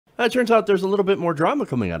It turns out there's a little bit more drama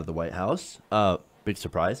coming out of the White House. Big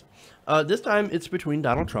surprise. This time it's between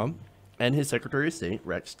Donald Trump and his Secretary of State,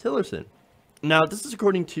 Rex Tillerson. Now, this is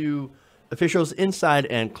according to officials inside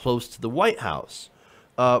and close to the White House.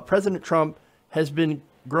 President Trump has been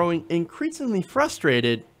growing increasingly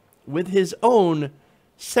frustrated with his own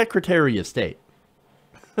Secretary of State.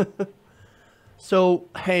 So,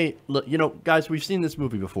 hey, look, you know, guys, we've seen this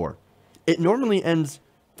movie before. It normally ends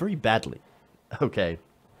very badly. Okay.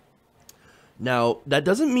 Now, that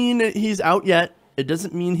doesn't mean that he's out yet. It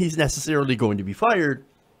doesn't mean he's necessarily going to be fired.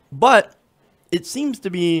 But it seems to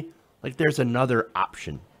be like there's another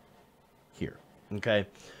option here. Okay.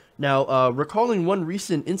 Now, recalling one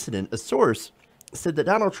recent incident, a source said that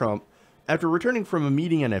Donald Trump, after returning from a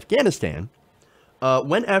meeting in Afghanistan,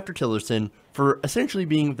 went after Tillerson for essentially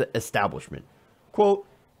being the establishment. Quote,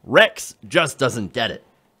 Rex just doesn't get it.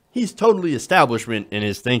 He's totally establishment in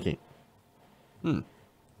his thinking.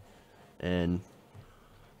 And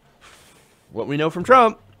what we know from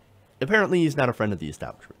Trump, apparently he's not a friend of the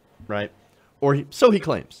establishment, right? Or so he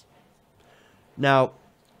claims. Now,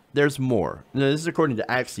 there's more. Now, this is according to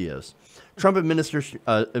Axios. Trump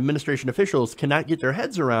administration officials cannot get their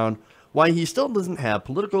heads around why he still doesn't have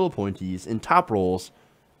political appointees in top roles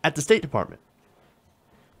at the State Department.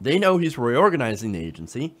 They know he's reorganizing the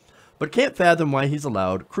agency, but can't fathom why he's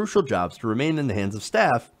allowed crucial jobs to remain in the hands of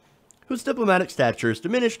staff whose diplomatic stature is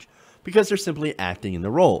diminished because they're simply acting in the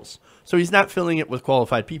roles. So he's not filling it with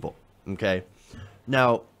qualified people, okay?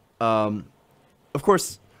 Now, of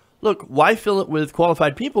course, look, why fill it with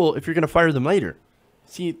qualified people if you're going to fire them later?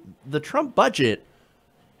 See, the Trump budget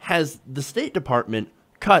has the State Department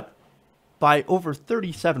cut by over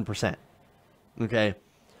 37%, okay?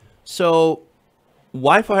 So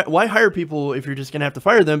why hire people if you're just going to have to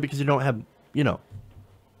fire them because you don't have, you know,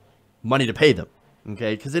 money to pay them,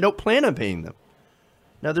 okay? Because they don't plan on paying them.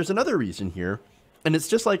 Now, there's another reason here, and it's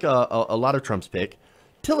just like a lot of Trump's pick.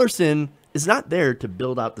 Tillerson is not there to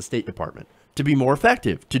build out the State Department, to be more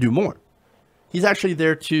effective, to do more. He's actually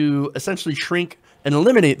there to essentially shrink and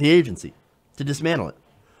eliminate the agency, to dismantle it,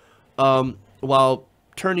 while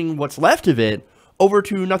turning what's left of it over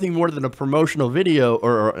to nothing more than a promotional video,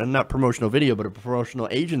 or not promotional video, but a promotional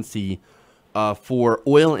agency for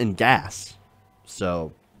oil and gas.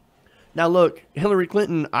 So, now look, Hillary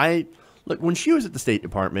Clinton, look, when she was at the State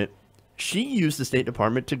Department, she used the State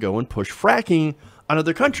Department to go and push fracking on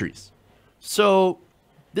other countries. So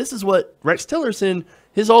this is what Rex Tillerson,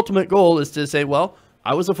 his ultimate goal is to say, well,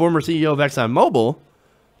 I was a former CEO of ExxonMobil,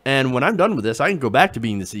 and when I'm done with this, I can go back to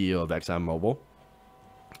being the CEO of ExxonMobil.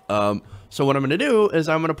 So what I'm going to do is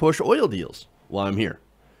I'm going to push oil deals while I'm here,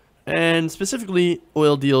 and specifically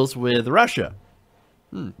oil deals with Russia.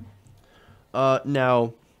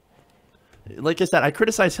 Now, like I said, I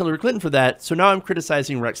criticized Hillary Clinton for that, so now I'm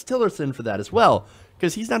criticizing Rex Tillerson for that as well,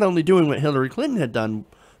 because he's not only doing what Hillary Clinton had done,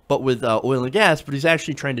 but with oil and gas, but he's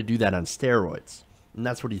actually trying to do that on steroids, and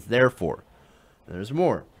that's what he's there for. And there's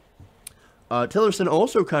more. Tillerson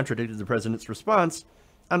also contradicted the president's response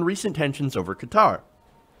on recent tensions over Qatar.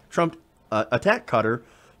 Trump attacked Qatar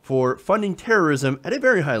for funding terrorism at a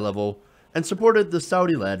very high level and supported the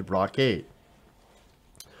Saudi-led blockade.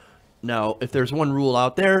 Now, if there's one rule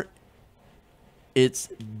out there, it's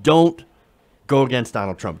don't go against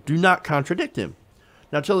Donald Trump. Do not contradict him.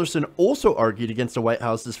 Now, Tillerson also argued against the White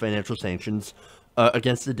House's financial sanctions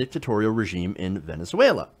against the dictatorial regime in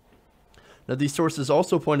Venezuela. Now, these sources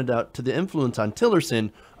also pointed out to the influence on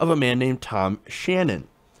Tillerson of a man named Tom Shannon.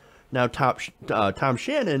 Now, Tom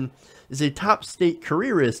Shannon is a top state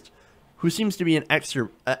careerist who seems to be an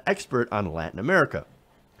expert on Latin America.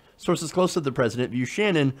 Sources close to the president view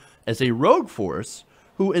Shannon as a rogue force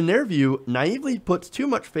who, in their view, naively puts too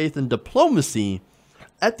much faith in diplomacy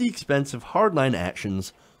at the expense of hardline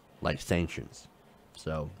actions like sanctions.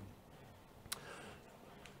 So,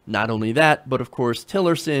 not only that, but of course,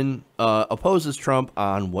 Tillerson opposes Trump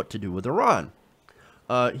on what to do with Iran.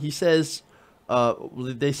 He says,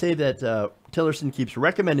 they say that Tillerson keeps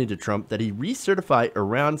recommending to Trump that he recertify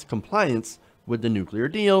Iran's compliance with the nuclear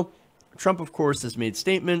deal. Trump, of course, has made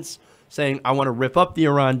statements saying, I want to rip up the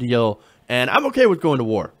Iran deal, and I'm okay with going to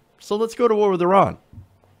war. So let's go to war with Iran.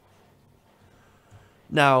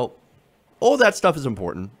 Now, all that stuff is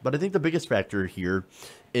important, but I think the biggest factor here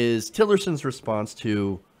is Tillerson's response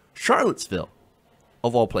to Charlottesville,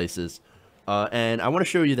 of all places. And I want to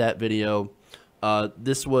show you that video.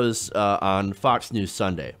 This was on Fox News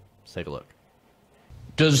Sunday. Let's take a look.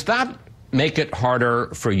 Does that make it harder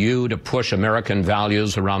for you to push American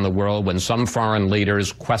values around the world when some foreign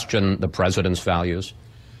leaders question the president's values?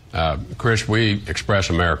 Chris, we express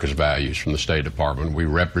America's values from the State Department. We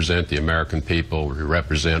represent the American people. We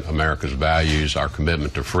represent America's values, our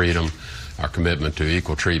commitment to freedom, our commitment to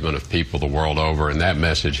equal treatment of people the world over, and that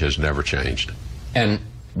message has never changed. And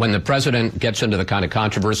when the president gets into the kind of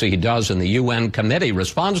controversy he does and the UN committee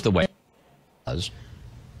responds the way it does,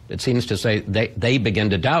 it seems to say they begin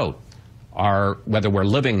to doubt whether we're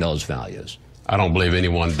living those values. I don't believe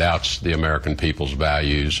anyone doubts the American people's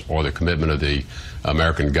values or the commitment of the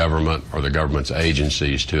American government or the government's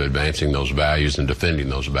agencies to advancing those values and defending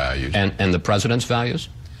those values. And the president's values?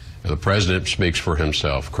 The president speaks for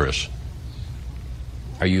himself, Chris.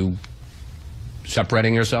 Are you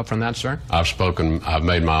separating yourself from that, sir? I've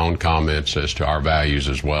made my own comments as to our values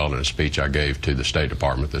as well in a speech I gave to the State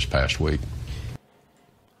Department this past week.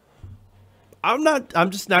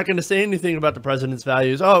 I'm just not going to say anything about the president's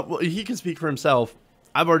values. Oh, well, he can speak for himself.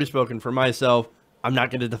 I've already spoken for myself. I'm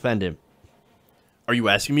not going to defend him. Are you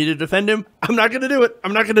asking me to defend him? I'm not going to do it.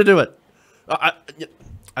 I'm not going to do it. I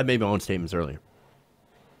made my own statements earlier.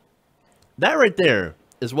 That right there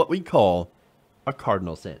is what we call a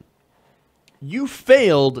cardinal sin. You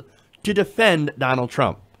failed to defend Donald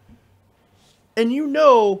Trump. And you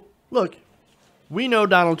know, look, we know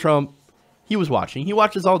Donald Trump, he was watching. He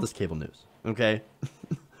watches all this cable news, okay?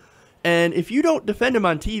 And if you don't defend him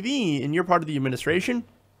on TV and you're part of the administration,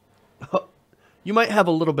 you might have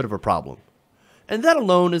a little bit of a problem. And that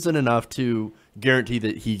alone isn't enough to guarantee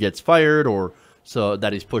that he gets fired or so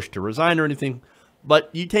that he's pushed to resign or anything. But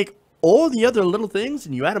you take all the other little things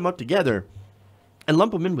and you add them up together and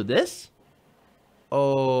lump them in with this.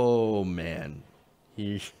 Oh, man.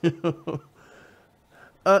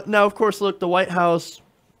 Now, of course, look, the White House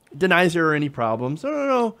denies there are any problems.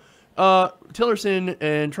 No. Tillerson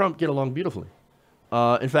and Trump get along beautifully.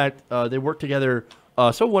 In fact, they work together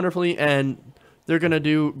so wonderfully, and they're going to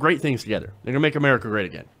do great things together. They're going to make America great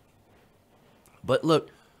again. But look,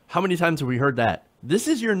 how many times have we heard that? This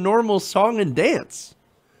is your normal song and dance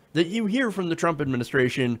that you hear from the Trump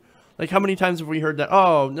administration. Like, how many times have we heard that?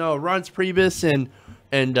 Oh, no, Ron Priebus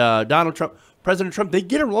and Donald Trump, President Trump, they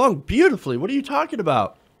get along beautifully. What are you talking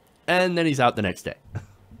about? And then he's out the next day.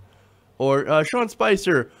 Or Sean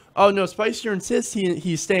Spicer. Oh, no, Spicer insists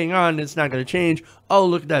he's staying on. It's not going to change. Oh,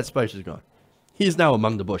 look at that. Spicer's gone. He's now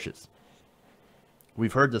among the bushes.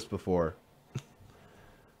 We've heard this before.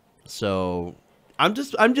 So I'm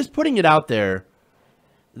just putting it out there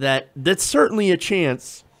that that's certainly a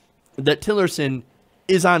chance that Tillerson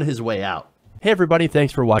is on his way out. Hey, everybody.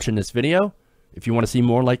 Thanks for watching this video. If you want to see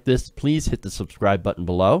more like this, please hit the subscribe button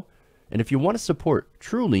below. And if you want to support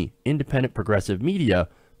truly independent progressive media,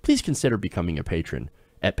 please consider becoming a patron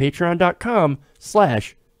at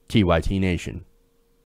patreon.com/TYTNation.